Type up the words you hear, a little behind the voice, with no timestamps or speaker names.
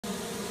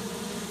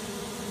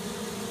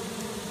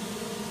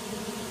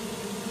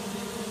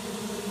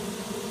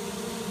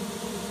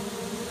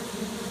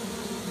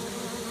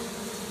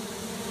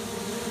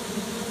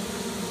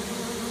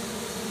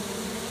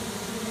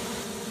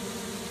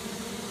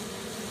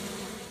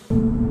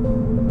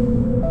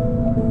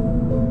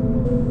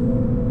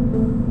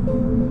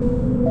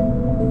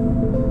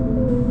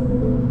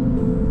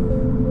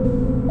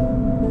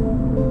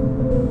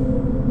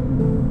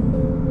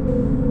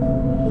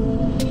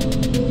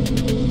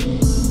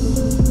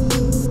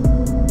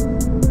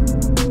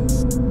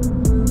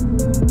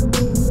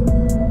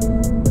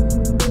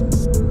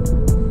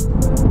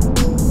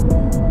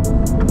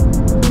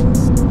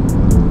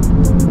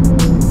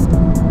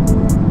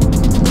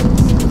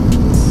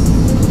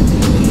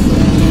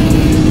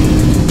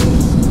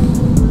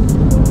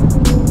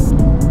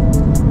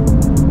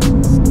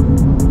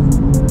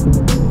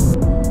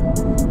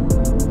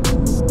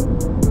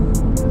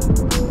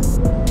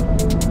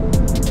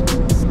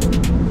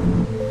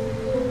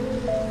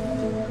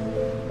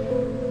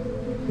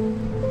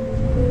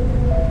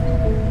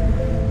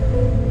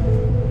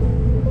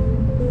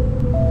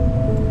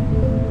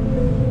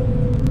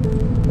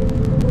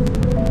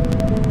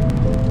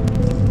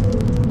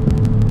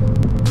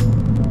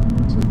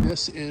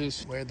this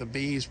is where the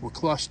bees were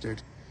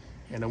clustered.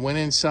 And I went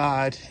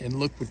inside and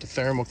looked with the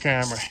thermal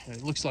camera, and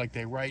it looks like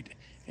they're right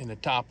in the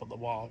top of the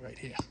wall right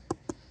here.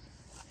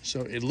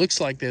 So it looks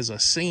like there's a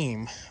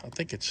seam. I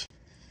think it's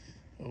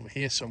over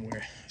here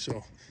somewhere.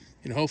 So,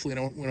 you know, hopefully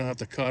we don't have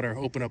to cut or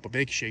open up a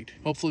big sheet.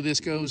 Hopefully this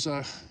goes,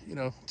 you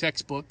know,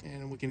 textbook,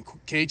 and we can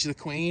cage the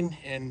queen,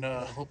 and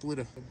hopefully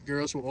the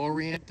girls will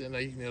orient, and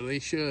they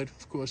should.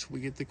 Of course, we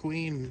get the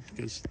queen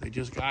because they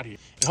just got here,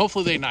 and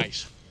hopefully they're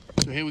nice.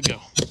 So here we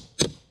go.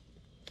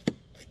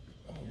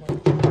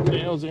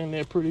 Nails in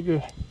there pretty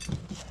good.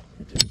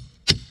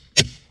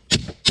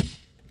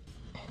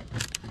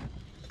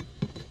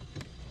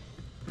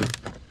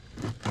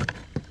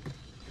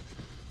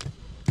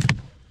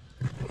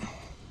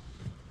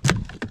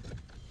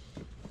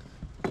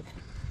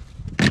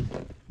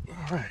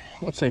 All right,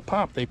 once they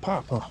pop,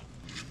 huh?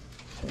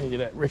 Look at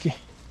that, Ricky.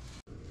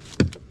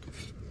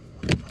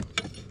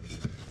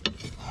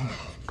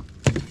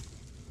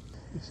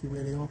 You see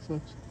where they are,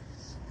 folks?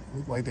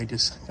 Look like they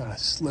just kind of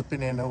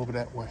slipping in over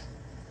that way.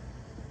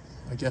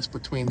 I guess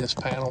between this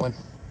panel and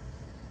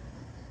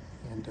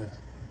the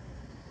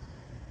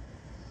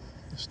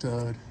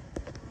stud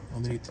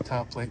underneath the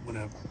top plate,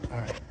 whatever. All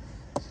right,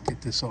 let's get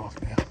this off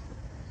now.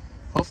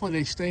 Hopefully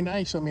they stay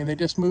nice. I mean, they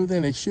just moved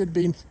in. They should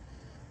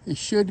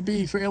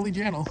be fairly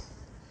gentle.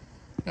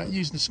 Not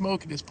using the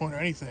smoke at this point or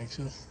anything,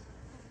 so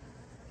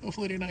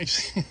hopefully they're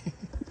nice.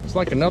 It's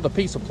like another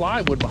piece of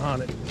plywood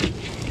behind it.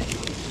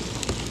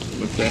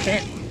 What the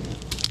heck?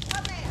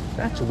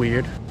 That's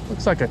weird.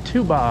 Looks like a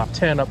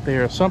 2x10 up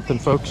there or something,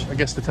 folks. I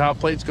guess the top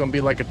plate's gonna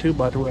be like a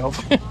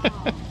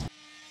 2x12.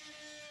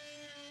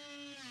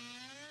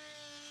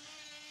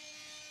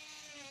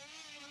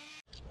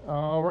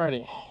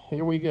 Alrighty,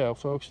 here we go,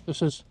 folks.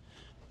 This is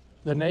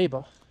the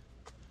neighbor.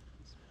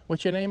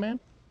 What's your name, man?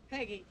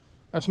 Peggy.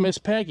 That's Miss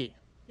Peggy.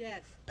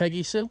 Yes.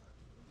 Peggy Sue?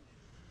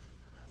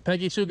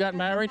 Peggy Sue got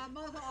married?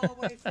 My mother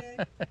always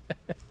said.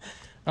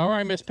 All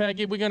right, Miss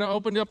Peggy, we're gonna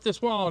open up this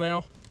wall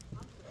now.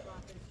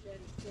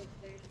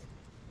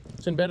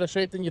 It's in better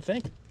shape than you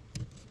think.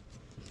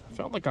 I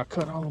felt like I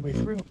cut all the way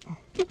through.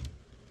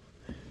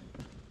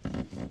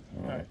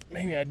 All right,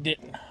 maybe I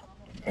didn't.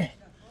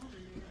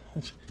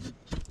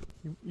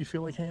 You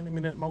feel like handing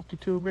me that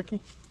multi-tool, Ricky?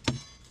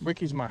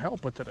 Ricky's my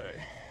helper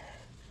today.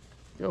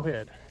 Go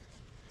ahead.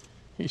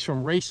 He's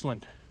from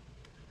Raceland.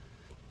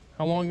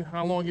 How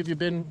long have you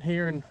been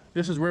here? And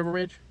this is River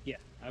Ridge? Yeah,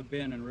 I've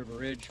been in River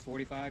Ridge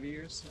 45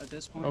 years at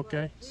this point.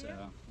 Okay. So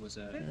was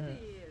a 50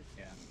 years.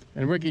 yeah.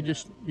 And Ricky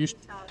just used.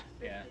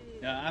 Yeah.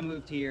 I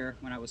moved here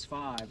when I was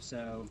 5,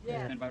 so it's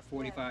been about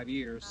 45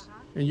 years.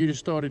 And you just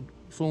started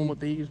fooling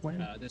with these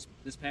when? This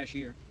past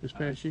year. This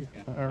past year.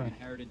 Yeah, All I right.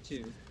 inherited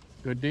 2.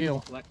 Good deal.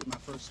 Collected my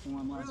first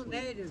storm last Real week.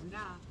 native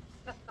now.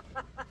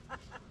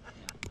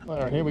 All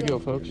right, here we go,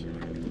 folks.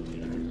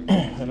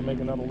 Gotta make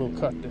another little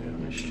cut there.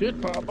 This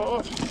should pop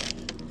off.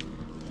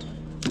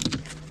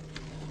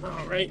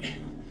 All right.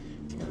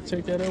 Gotta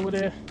take that over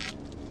there.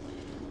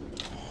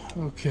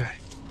 Okay.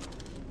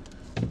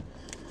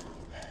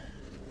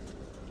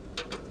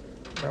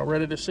 Now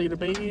ready to see the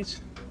bees?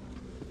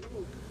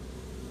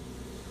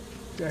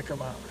 Check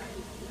them out.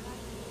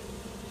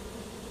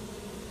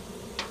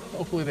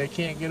 Hopefully they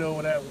can't get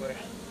over that way.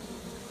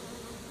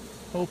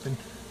 Hoping.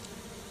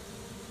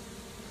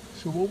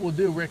 So what we'll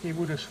do, Ricky,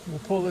 we'll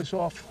pull this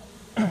off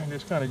and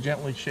just kind of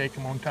gently shake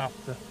them on top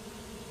of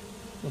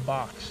the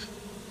box.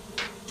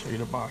 Show you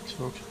the box,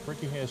 folks.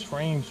 Ricky has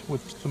frames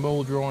with some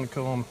old drawing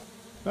comb.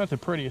 Not the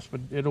prettiest,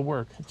 but it'll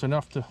work. It's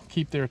enough to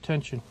keep their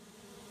attention.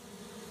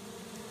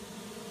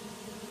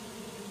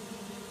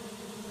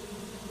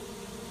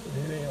 So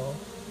here they are.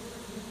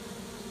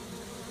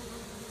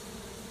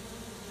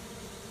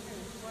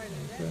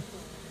 Okay.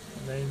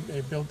 And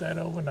they built that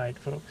overnight,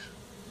 folks.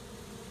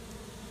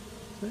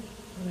 See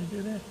how they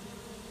do that?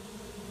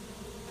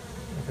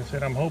 Like I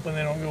said, I'm hoping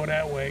they don't go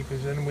that way,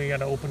 because then we got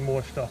to open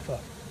more stuff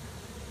up.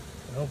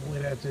 And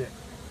hopefully that's it.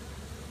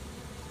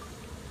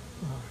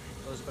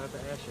 I was about to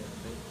ask you,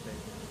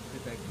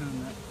 did they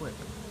come that quick?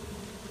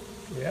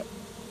 Yep.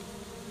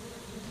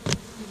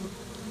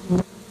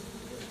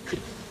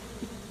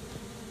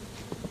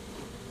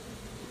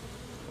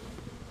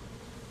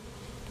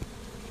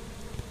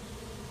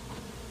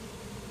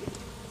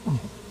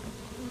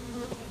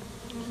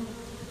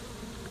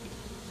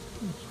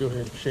 Let's go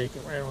ahead and shake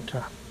it right on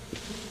top.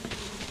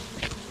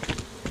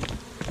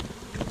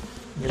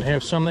 You're gonna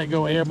have some that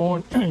go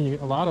airborne. A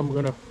lot of them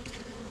are gonna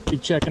be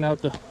checking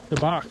out the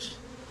box.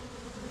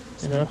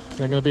 You know,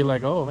 they're gonna be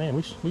like, "Oh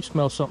man, we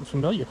smell something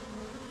familiar."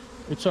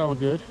 It's all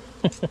good.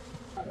 Let's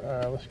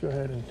go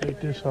ahead and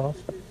take this off.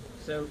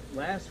 So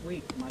last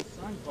week, my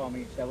son told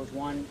me there was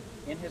one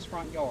in his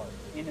front yard,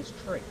 in his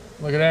tree.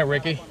 Look at that,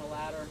 Ricky. Got up on a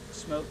ladder,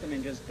 smoked them,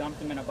 and just dumped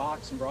them in a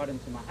box and brought them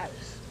to my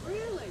house.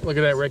 Really? Look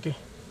at that, Ricky.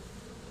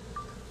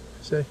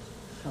 See?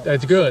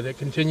 That's good. They're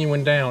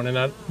continuing down and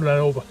not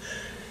over.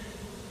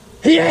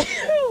 Yeah.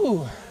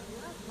 All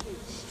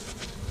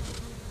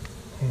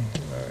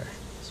right.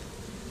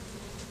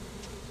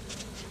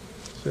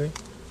 See?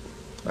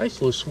 Nice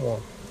little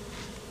swarm.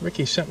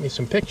 Ricky sent me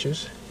some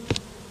pictures,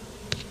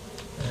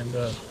 and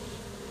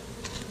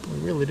we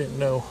really didn't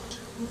know,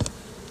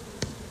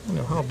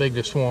 how big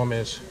the swarm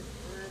is.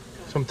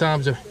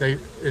 Sometimes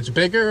it's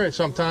bigger, and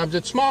sometimes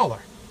it's smaller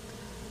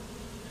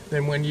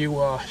than when you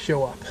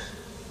show up.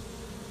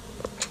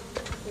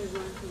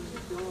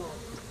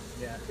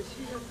 Yeah.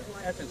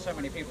 That's when so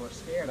many people are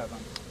scared of them.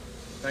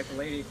 In fact, the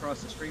lady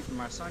across the street from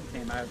our son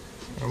came out.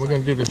 And we're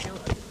gonna do this.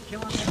 Kill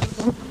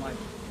him. I'm like,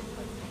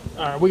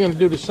 All right, we're gonna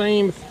do the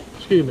same.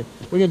 Excuse me.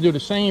 We're gonna do the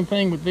same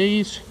thing with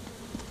these.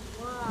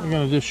 We're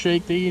gonna just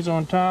shake these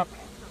on top.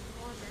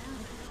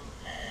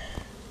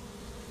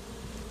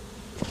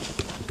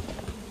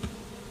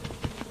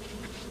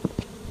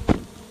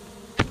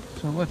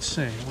 So let's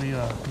see. We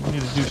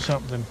need to do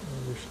something.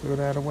 Just throw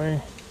that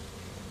away.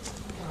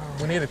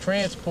 We need to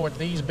transport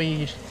these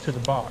bees to the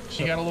box.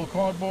 You got a little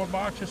cardboard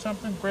box or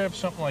something? Grab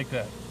something like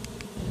that.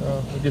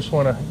 We just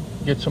want to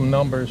get some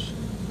numbers,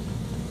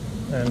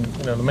 and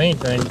the main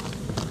thing,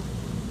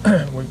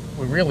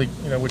 we really,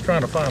 we're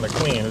trying to find the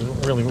queen. Is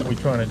really what we're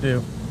trying to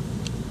do.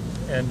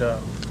 And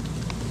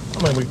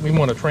I mean, we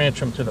want to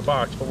transfer them to the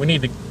box, but we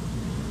need to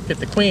get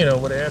the queen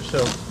over there.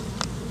 So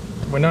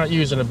we're not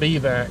using a bee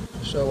vac.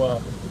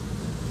 So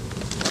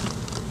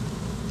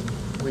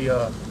we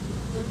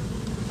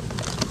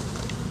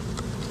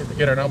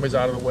get our numbers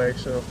out of the way,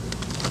 so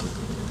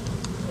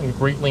it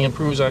greatly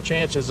improves our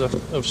chances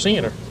of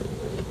seeing her.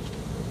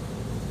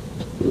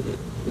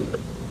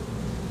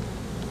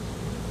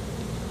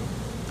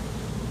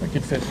 I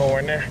could fit more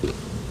in there.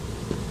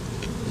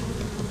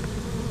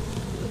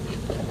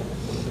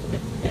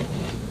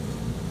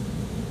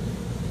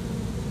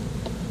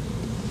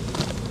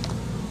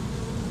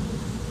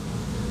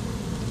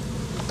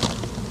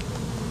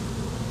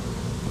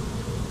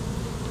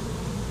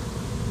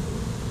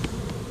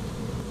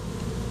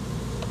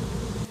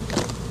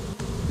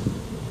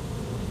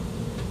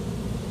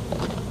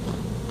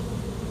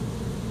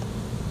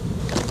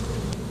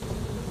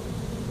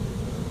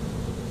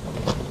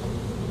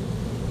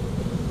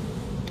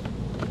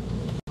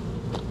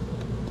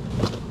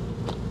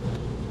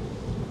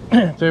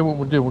 Tell you what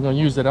we'll do, we're going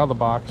to use that other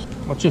box.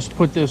 Let's just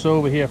put this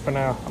over here for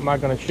now. I'm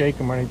not going to shake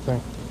them or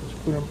anything.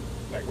 Just put them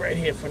like right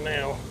here for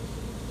now.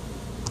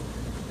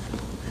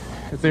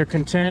 If they're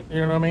content,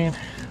 you know what I mean?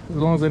 As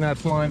long as they're not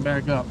flying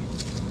back up.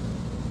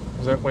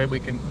 Because that way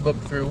we can look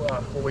through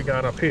what we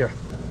got up here.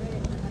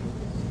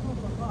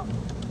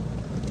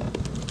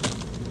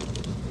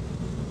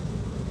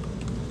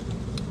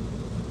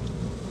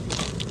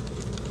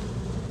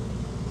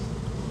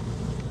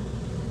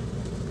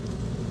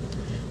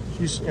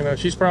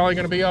 She's probably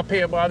going to be up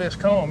here by this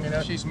comb.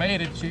 She's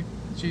made it.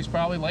 She's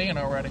probably laying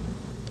already.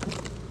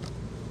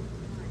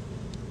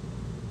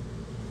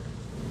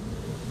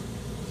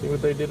 See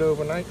what they did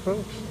overnight,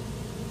 folks?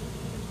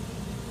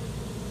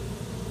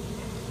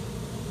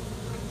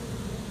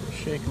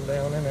 Shake them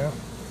down in now.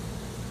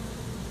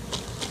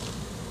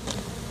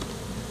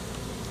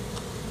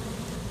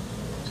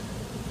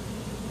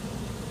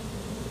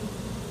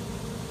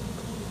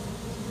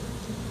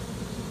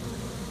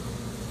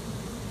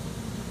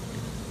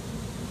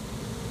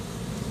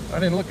 I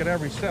didn't look at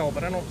every cell,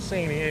 but I don't see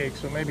any eggs,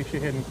 so maybe she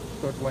hadn't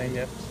started laying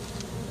yet.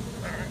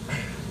 All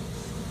right.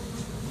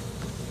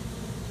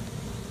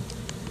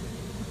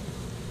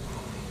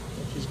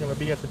 She's going to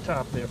be at the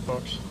top there,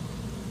 folks.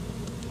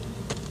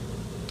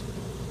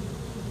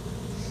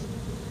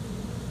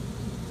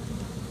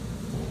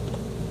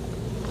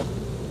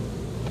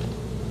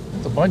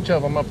 There's a bunch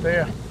of them up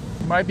there.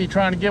 Might be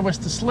trying to give us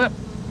the slip.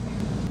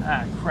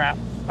 Ah, crap.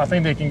 I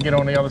think they can get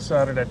on the other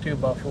side of that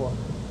 2x4.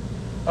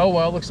 Oh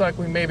well, looks like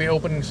we may be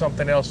opening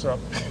something else up.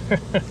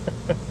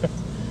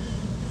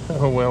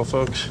 Oh well,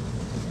 folks.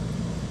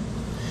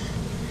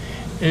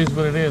 It is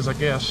what it is, I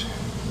guess.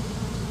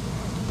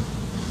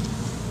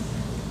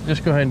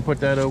 Just go ahead and put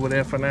that over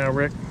there for now,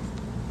 Rick.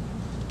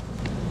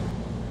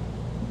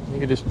 You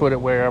can just put it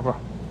wherever.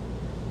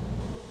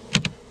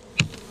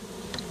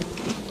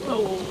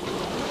 Oh.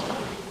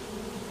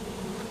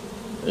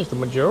 There's the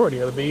majority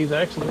of the bees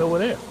actually over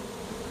there.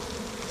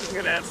 Look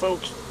at that,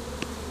 folks.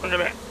 Look at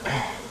that.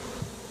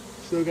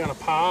 Still got a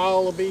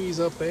pile of bees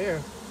up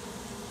there.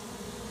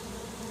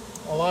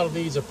 A lot of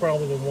these are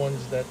probably the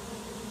ones that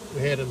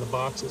we had in the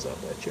boxes, I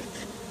bet you.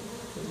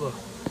 Look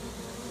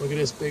at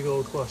this big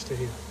old cluster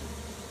here.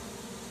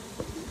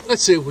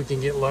 Let's see if we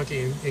can get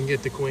lucky and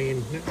get the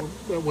queen.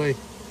 That way,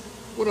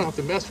 we don't have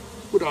to mess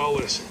with all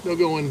this. They'll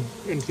go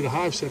into the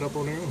hive setup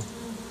on their own.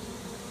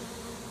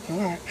 All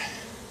right.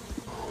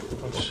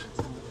 Let's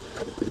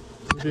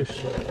do this.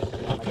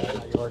 I got in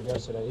my yard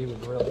yesterday. He was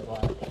really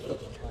black.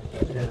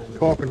 Yeah,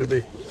 carpenter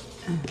bee.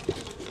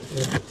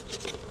 Yeah.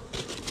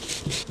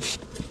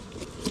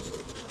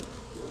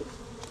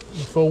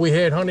 Before we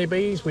had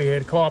honeybees, we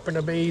had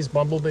carpenter bees,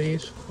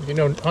 bumblebees.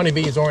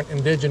 Honeybees aren't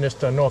indigenous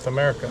to North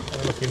America. I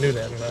don't know if you knew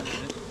that or not.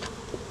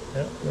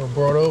 Yeah, they were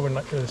brought over in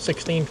the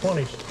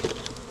 1620s.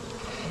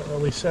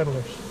 Early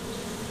settlers.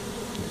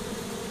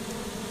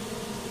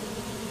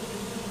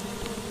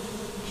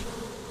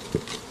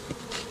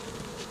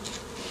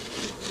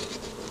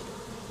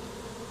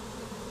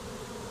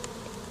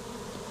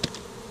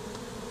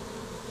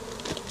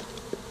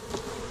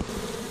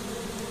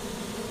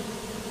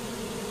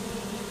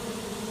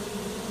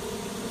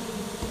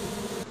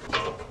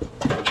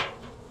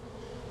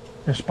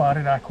 Just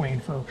spotted our queen,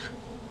 folks.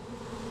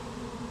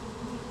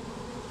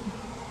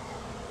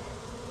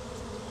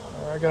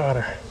 I got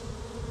her.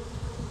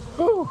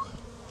 Whew.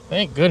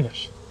 Thank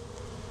goodness.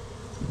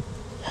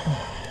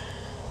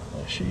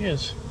 There she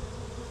is.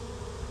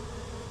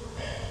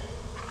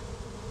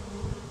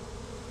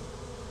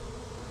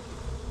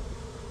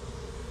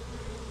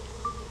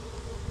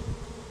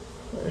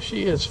 There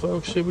she is,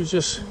 folks. She was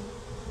just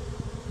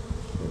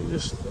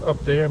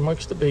up there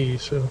amongst the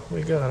bees, so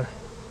we got her.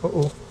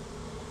 Uh-oh.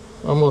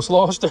 Almost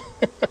lost her.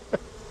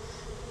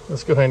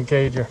 Let's go ahead and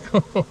cage her.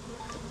 Oh,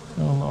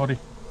 Lordy.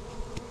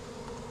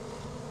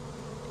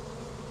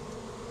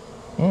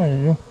 There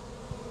you go.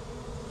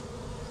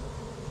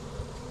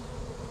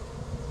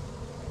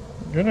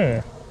 Get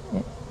there.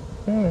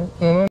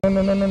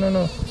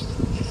 No.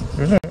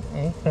 Get there.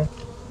 Okay.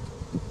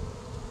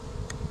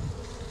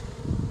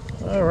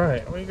 All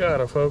right, we got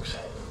her, folks.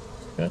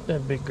 Got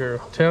that big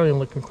girl. Italian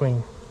looking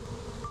queen.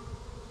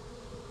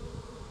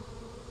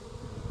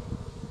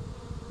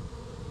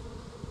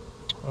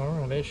 All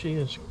right, there she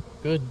is.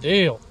 Good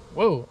deal.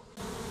 Whoa.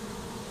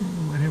 We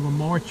might have a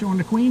march on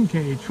the queen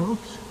cage,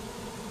 folks.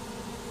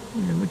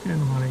 Yeah, look at him,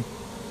 honey.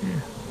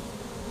 Yeah.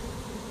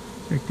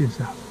 Check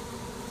this out.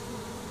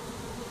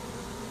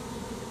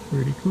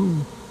 Pretty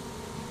cool.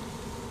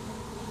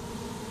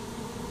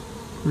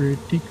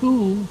 Pretty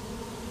cool.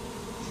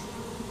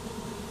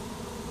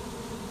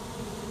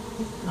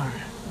 All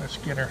right, let's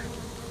get her.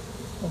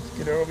 Let's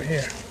get her over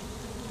here.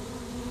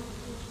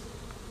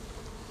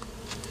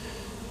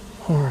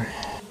 All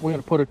right, we're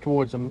gonna put her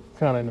towards them,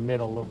 kind of in the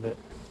middle a little bit.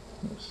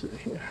 Let's see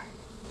here.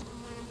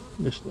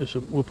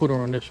 We'll put her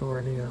on this one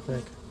right here, I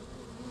think.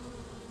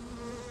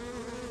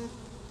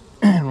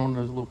 And one of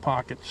those little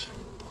pockets.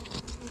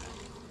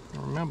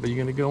 Remember, you're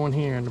gonna go in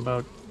here in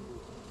about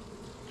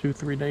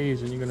 2-3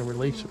 days, and you're gonna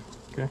release her.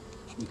 Okay.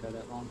 Shouldn't go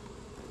that long.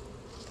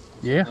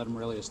 Yeah. Let them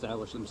really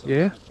establish themselves.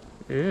 Yeah. Like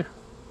that. Yeah.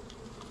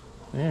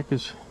 Yeah,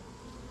 because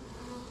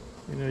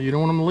you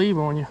don't want them to leave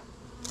on you,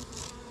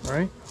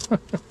 right?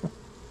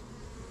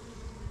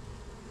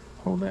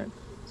 Hold that.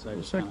 So I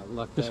just kind kind of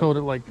lucked Just out. hold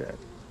it like that.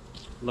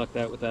 Lucked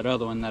out with that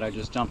other one that I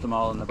just dumped them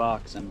all in the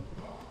box and.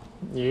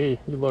 Yeah,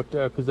 you lucked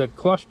out because that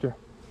cluster,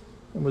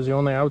 it was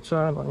on the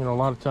outside. A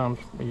lot of times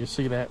when you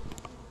see that,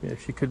 yeah,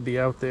 she could be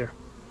out there.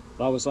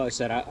 Well, I was, like I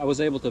said, I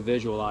was able to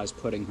visualize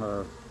putting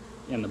her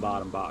in the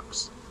bottom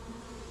box.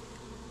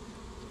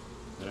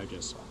 But I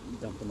just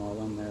dumped them all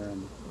in there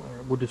and. All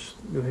right, we'll just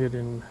go ahead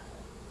and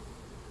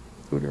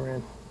put her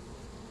in.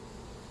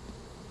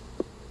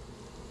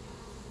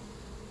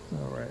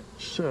 All right,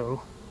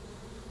 so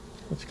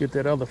let's get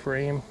that other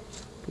frame.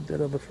 Put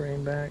that other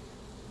frame back.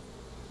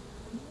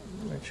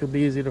 It should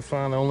be easy to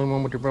find, the only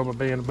one with the rubber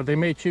band, but they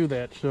may chew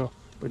that, so,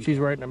 but she's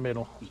right in the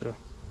middle, so.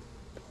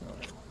 All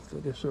right, so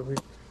this over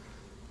here.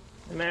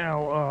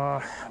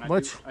 Now, And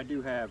I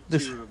do have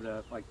two of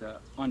the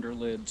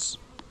underlids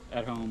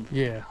at home.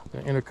 Yeah,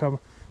 the inner cover.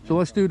 So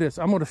let's do this.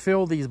 I'm going to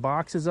fill these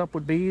boxes up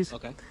with bees.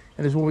 Okay. And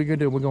this is what we're going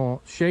to do. We're going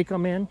to shake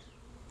them in.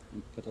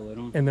 And put the lid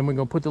on. And then we're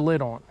going to put the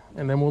lid on.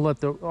 And then we'll let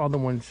the other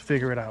ones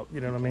figure it out. You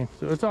know what I mean?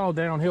 So it's all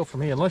downhill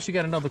from here, unless you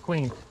got another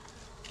queen.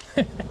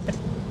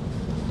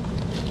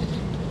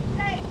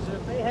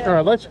 All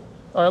right,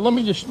 let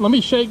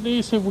me shake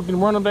these, see if we can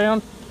run them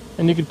down,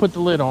 and you can put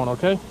the lid on,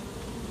 okay?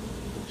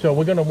 So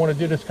we're going to want to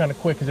do this kind of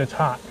quick because it's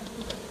hot.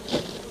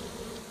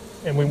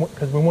 And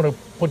because we want to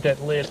put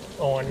that lid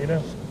on, I'm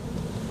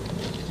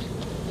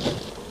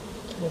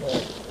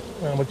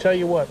going to tell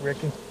you what,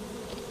 Ricky.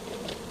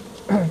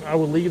 I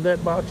will leave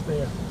that box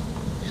there.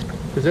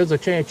 Because there's a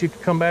chance you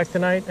could come back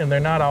tonight and they're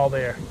not all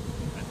there.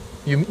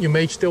 You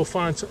may still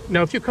find some.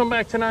 Now, if you come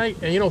back tonight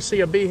and you don't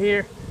see a bee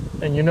here,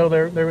 and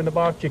they're in the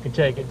box, you can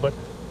take it. But,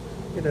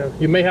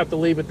 you may have to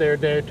leave it there a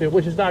day or two,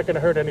 which is not going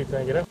to hurt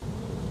anything,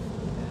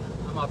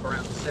 I'm up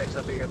around 6.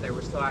 I figured if they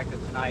were still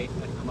active tonight,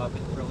 I'd come up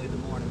early in the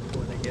morning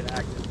before they get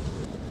active.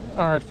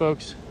 All right,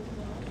 folks.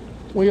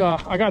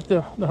 I got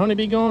the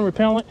honeybee going,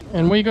 repellent,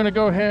 and we're going to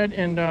go ahead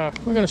and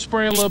we're going to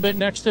spray a little bit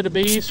next to the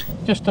bees,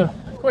 just to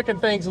quicken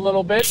things a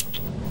little bit.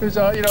 Because,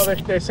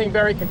 they seem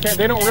very content.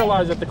 They don't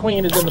realize that the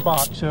queen is in the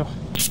box, so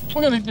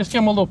we're going to just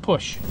give them a little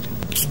push.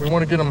 We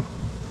want to get them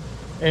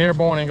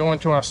airborne and go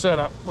into our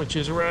setup, which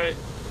is right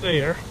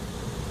there.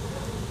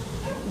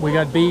 We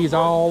got bees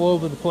all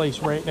over the place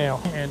right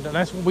now, and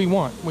that's what we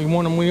want. We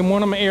want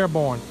them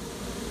airborne,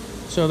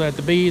 so that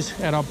the bees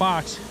at our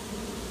box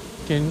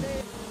can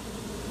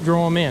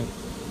draw them in.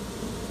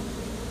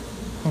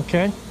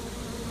 Okay.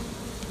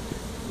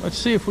 Let's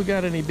see if we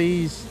got any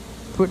bees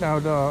putting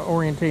out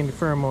orientating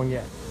pheromone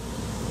yet.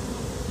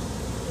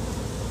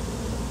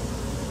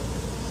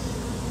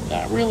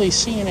 Not really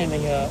seeing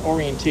any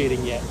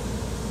orientating yet.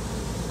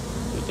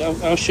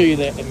 But I'll show you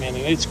that in a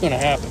minute. It's going to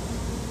happen.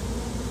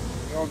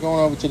 We're all going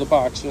over to the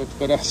box,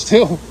 but I'm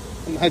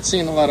not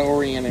seeing a lot of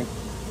orienting.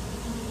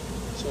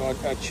 So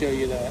I'd show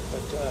you that.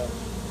 But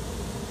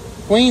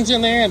queen's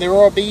in there, and there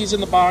are bees in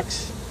the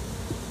box.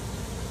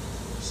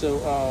 So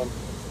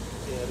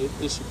yeah,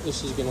 this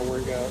is going to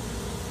work out.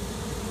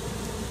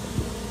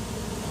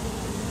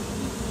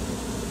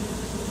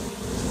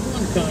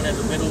 coming in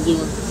the middle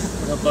doing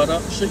her butt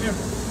up. See her?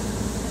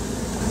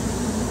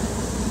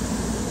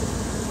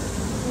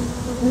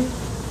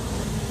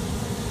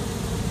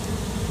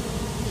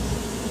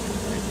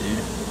 Right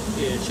there.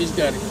 Yeah, she's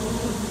got it.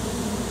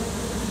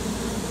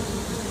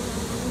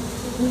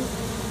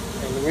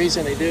 And the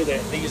reason they do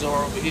that, these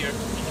are over here.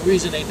 And the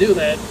reason they do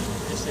that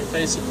is they're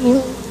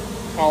basically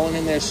calling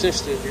in their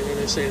sisters. You know,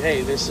 they say,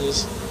 hey, this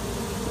is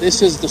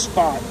the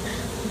spot.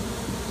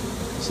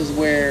 This is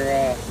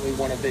where we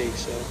want to be.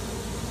 So,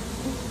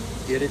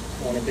 get it?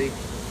 Want to be?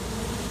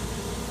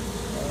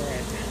 All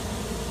right.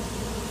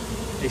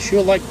 They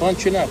sure like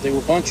bunching up. They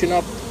were bunching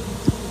up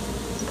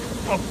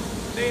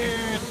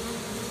there.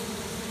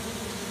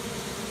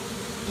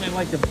 They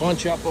like to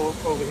bunch up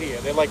over here.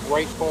 They're like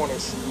right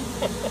corners.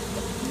 Let me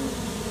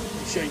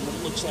show you what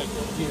it looks like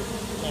over here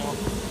now.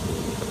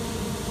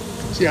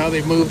 See how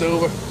they moved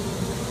over?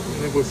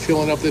 And they were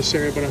filling up this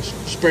area, but I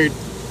sprayed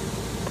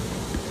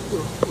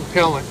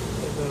repellent.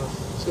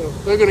 So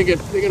they're gonna get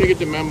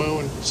the memo,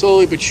 and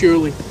slowly but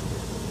surely,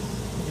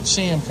 you can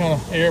see them kind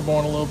of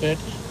airborne a little bit.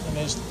 And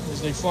as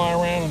they fly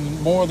around,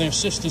 and more of their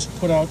sisters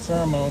put out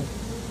pheromone,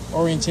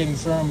 orientating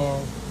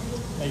pheromone,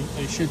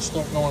 they should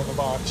start going to the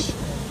box.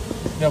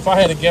 And, you know, if I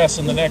had to guess,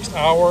 in the next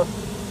hour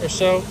or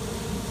so,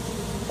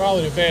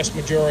 probably the vast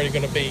majority are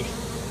going to be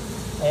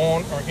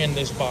on or in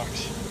this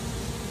box.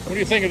 What do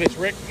you think of this,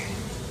 Rick?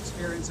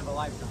 Experience of a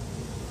lifetime.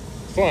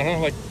 Fun,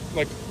 huh?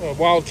 Like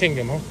Wild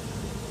Kingdom, huh?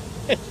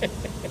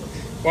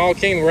 Wild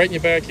Kingdom right in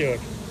your backyard.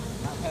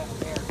 I've had a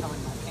bear come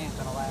in my camp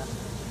in Alaska.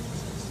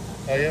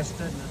 Oh yeah?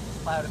 Stood in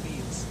a cloud of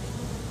bees.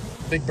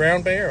 Big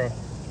brown bear, or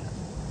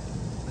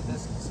The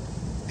distance.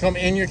 come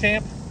in your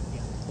camp?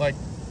 Yeah. Like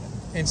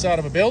inside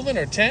of a building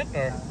or tent,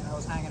 or? And I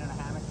was hanging in a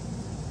hammock.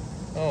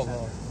 Oh So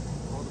Lord.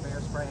 pulled the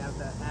bear spray out of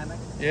that hammock.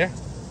 Yeah.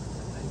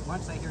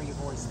 Once they hear your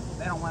voice,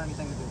 they don't want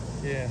anything to do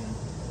with it. Yeah.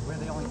 We're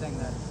the only thing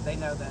that they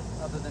know that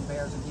other than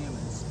bears and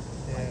humans.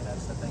 Yeah. Like,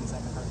 that's the things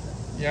that can hurt them.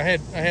 Yeah,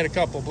 I had a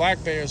couple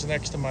black bears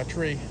next to my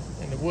tree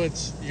in the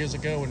woods years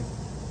ago, and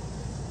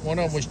one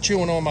of them was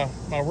chewing on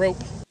my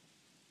rope.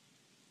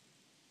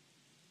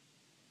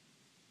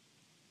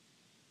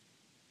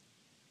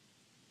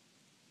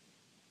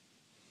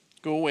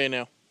 Go away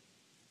now.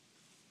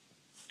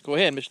 Go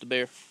ahead, Mr.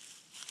 Bear.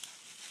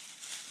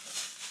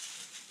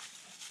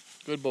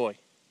 Good boy.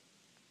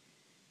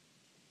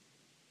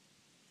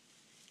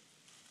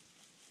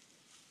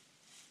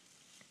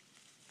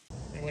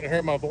 And when it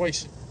heard my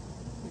voice, it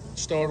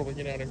startled,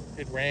 you know,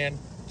 it ran,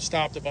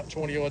 stopped about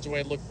 20 yards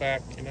away, looked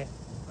back, you know.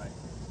 Right.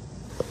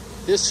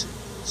 This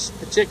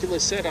particular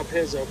setup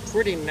has a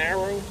pretty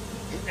narrow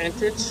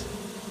entrance.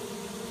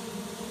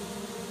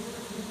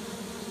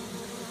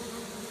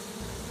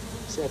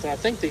 So if I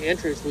think the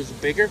entrance was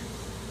bigger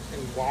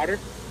and wider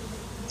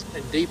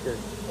and deeper,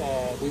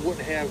 we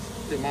wouldn't have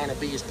the amount of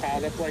bees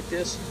piled up like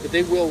this, but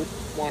they will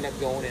wind up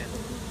going in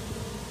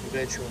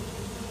eventually.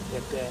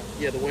 But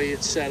yeah, the way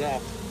it's set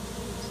up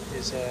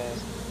is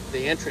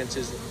the entrance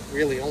is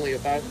really only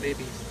about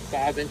maybe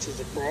 5 inches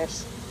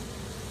across,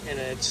 and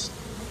it's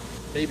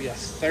maybe a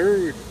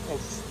third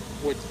of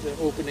what the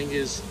opening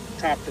is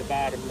top to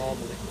bottom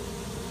normally.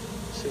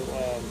 So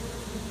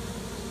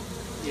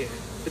yeah,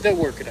 but they'll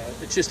work it out.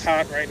 It's just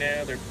hot right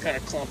now. They're kind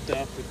of clumped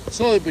up, but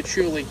slowly but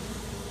surely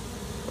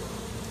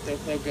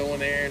they'll go in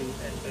there and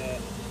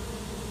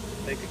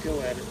make a go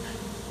at it.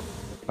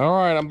 All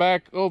right, I'm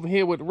back over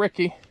here with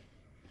Ricky.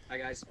 Hi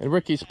guys. At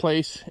Ricky's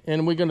place,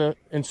 and we're going to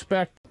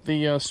inspect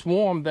the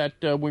swarm that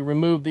we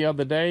removed the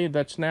other day.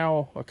 That's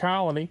now a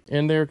colony,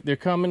 and they're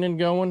coming and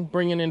going,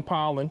 bringing in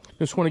pollen.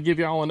 Just want to give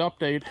you all an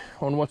update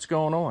on what's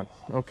going on,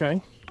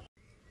 okay?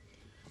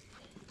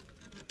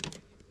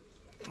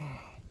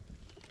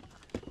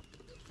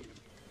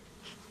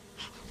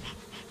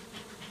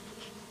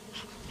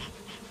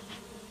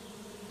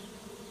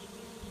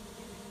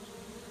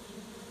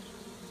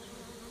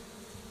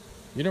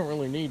 You don't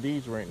really need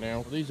these right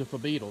now. These are for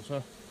beetles,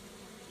 huh?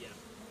 Yeah.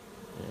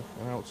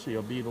 Yeah, I don't see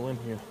a beetle in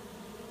here.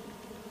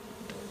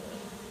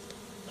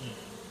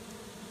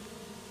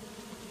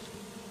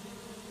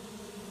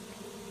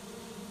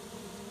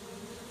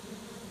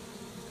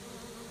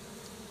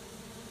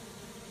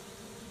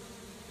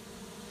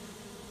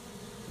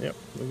 Yep,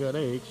 we got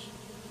eggs.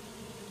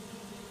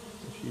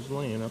 She's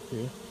laying up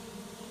here.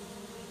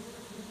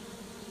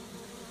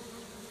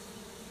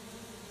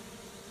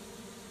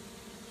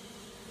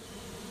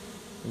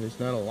 And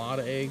there's not a lot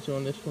of eggs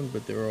on this one,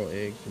 but they're all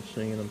eggs. I'm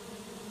seeing them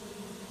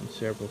in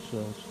several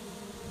cells.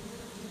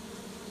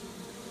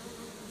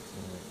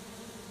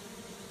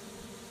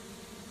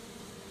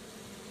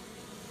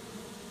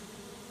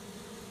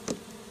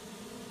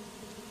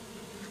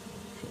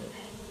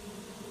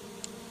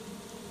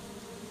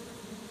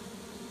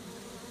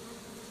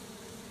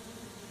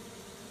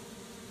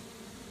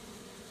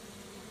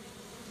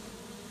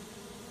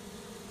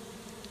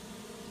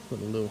 Put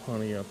a little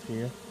honey up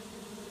here.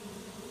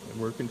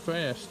 They're working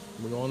fast.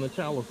 We're on the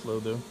tallow flow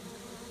though.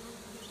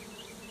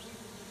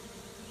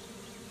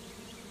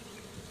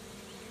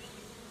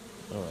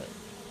 Alright,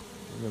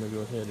 we're going to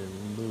go ahead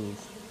and remove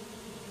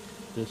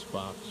this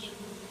box.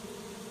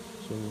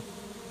 So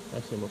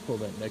actually I'm gonna pull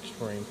that next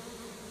frame.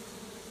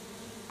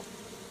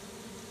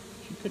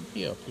 She could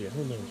be up here,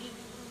 who knows?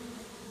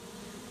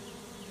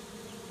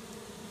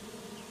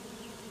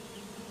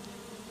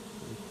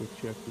 Quick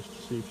check just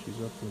to see if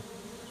she's up here.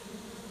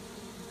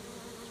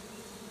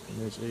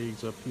 And there's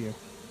eggs up here.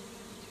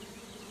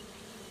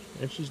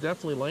 And she's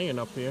definitely laying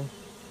up here.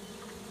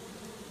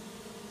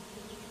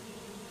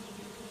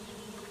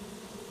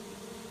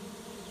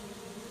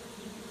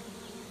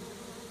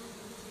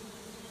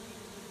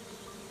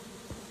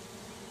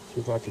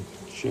 See if I can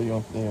show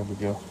you. There we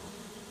go.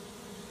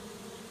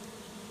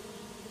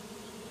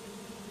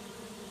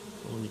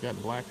 When you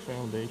got black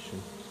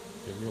foundation,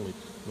 the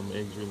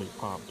eggs really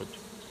pop, but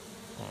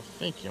I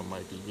think you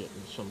might be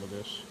getting some of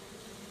this.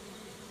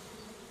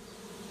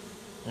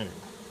 Anyway,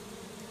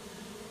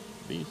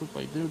 bees look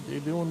like they're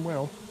doing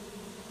well.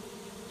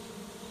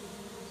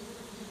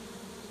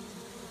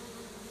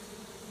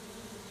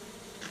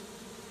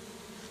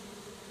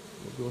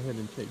 We'll go ahead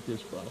and take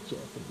this box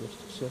off in just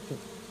a second.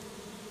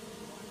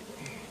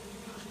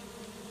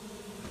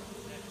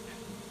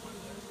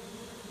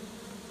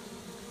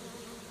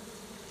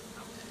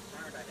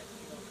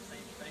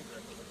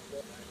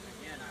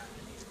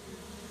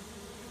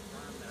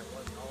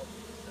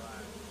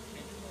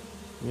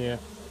 Yeah.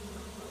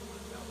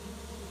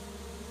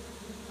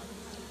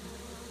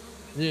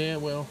 Yeah,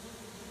 well,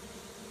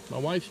 my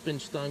wife's been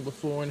stung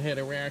before and had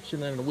a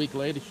reaction, and a week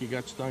later she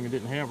got stung and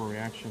didn't have a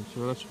reaction.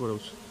 So that's what it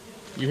was.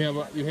 You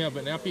have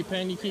an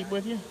EpiPen you keep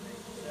with you?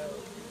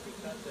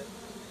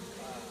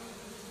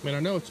 I mean, I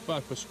know it's by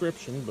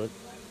prescription, but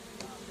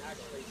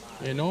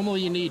yeah,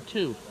 normally you need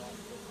 2.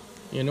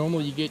 Yeah,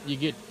 normally you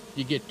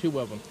get 2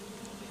 of them.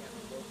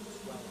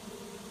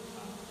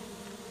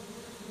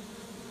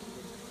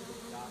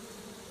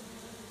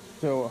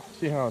 So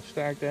see how I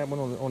stacked that one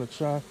on its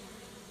side?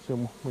 So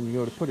when you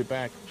go to put it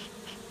back,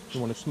 you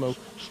want to smoke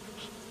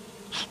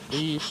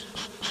these,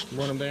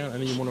 run them down,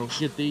 and then you want to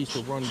get these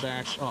to run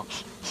back up,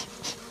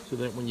 so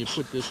that when you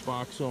put this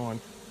box on,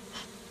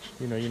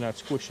 you know, you're not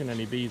squishing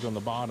any bees on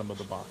the bottom of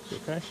the box,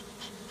 okay?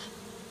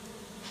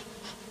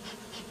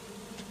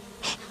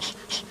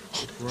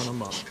 Just run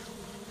them up.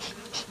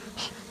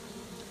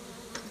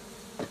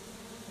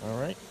 All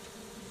right.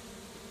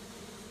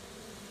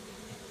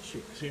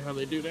 See how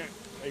they do that?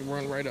 They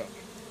run right up.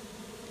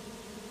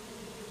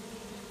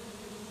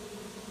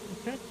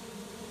 Okay.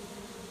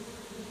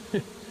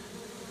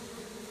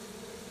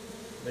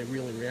 They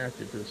really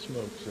reacted to the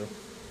smoke, so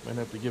might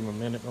have to give them a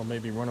minute, or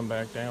maybe run them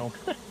back down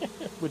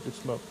with the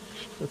smoke.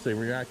 Since they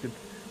reacted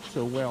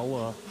so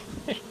well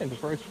in the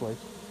first place.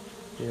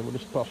 Yeah, we'll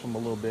just puff them a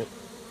little bit.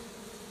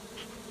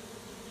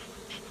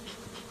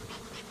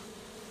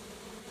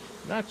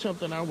 Not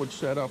something I would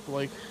set up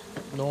like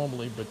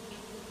normally, but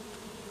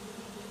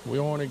we're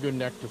on a good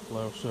nectar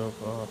flow, so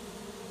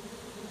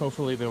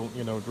hopefully they'll,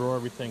 you know, draw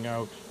everything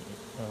out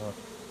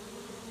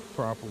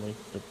properly.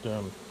 But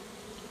you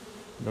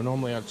know,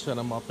 normally I'd set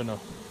them up in a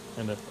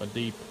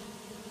deep.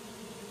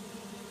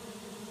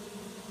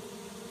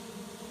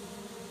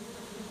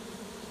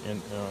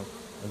 And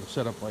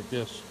set up like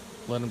this.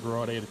 Let them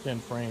draw out 8 or 10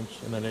 frames,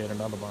 and then add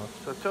another box.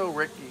 So tell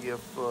Ricky,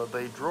 if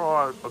they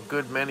draw a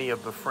good many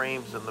of the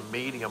frames in the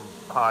medium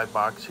hive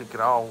box, he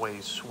could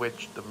always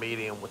switch the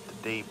medium with the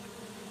deep.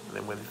 And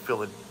then when you fill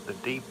the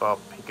deep up,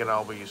 he can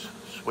always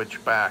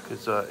switch back.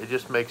 It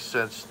just makes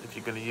sense if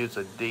you're going to use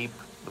a deep,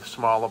 the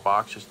smaller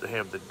boxes, to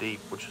have the deep,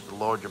 which is the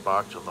larger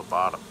box on the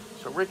bottom.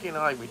 So Ricky and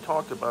I, we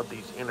talked about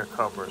these inner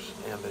covers,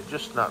 and they're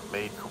just not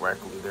made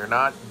correctly. They're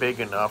not big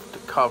enough to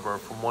cover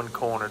from one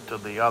corner to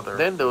the other.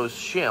 Then those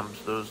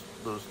shims, those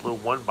little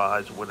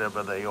 1-bys,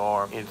 whatever they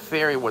are, in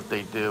theory what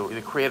they do is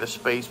they create a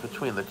space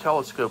between the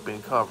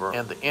telescoping cover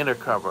and the inner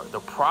cover. The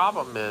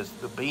problem is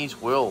the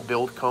bees will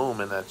build comb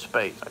in that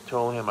space. I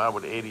told him I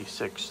would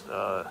 86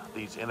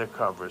 these inner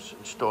covers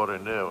and start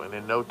anew, and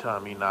in no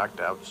time he knocked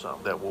out some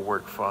that will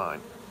work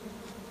fine.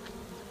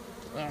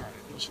 All right,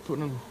 let's put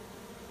them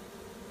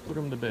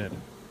to bed.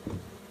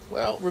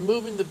 Well,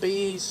 removing the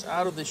bees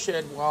out of the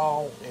shed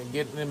wall and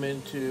getting them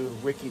into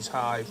Ricky's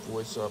hive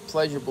was a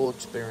pleasurable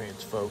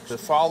experience, folks. The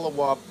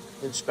follow-up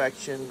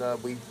inspection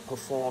we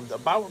performed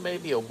about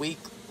maybe a week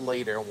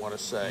later, I want to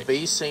say.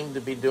 Bees seem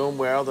to be doing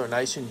well. They're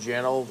nice and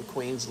gentle. The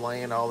queen's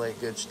laying, all that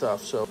good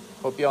stuff. So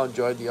hope y'all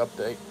enjoyed the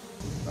update.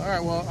 All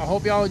right, well, I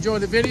hope y'all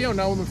enjoyed the video.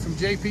 Knowing from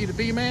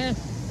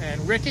JPthebeeman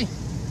and Ricky.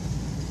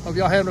 Hope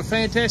y'all having a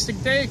fantastic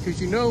day,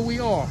 because you know we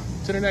are.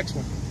 To the next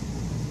one.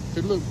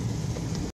 Toodaloo.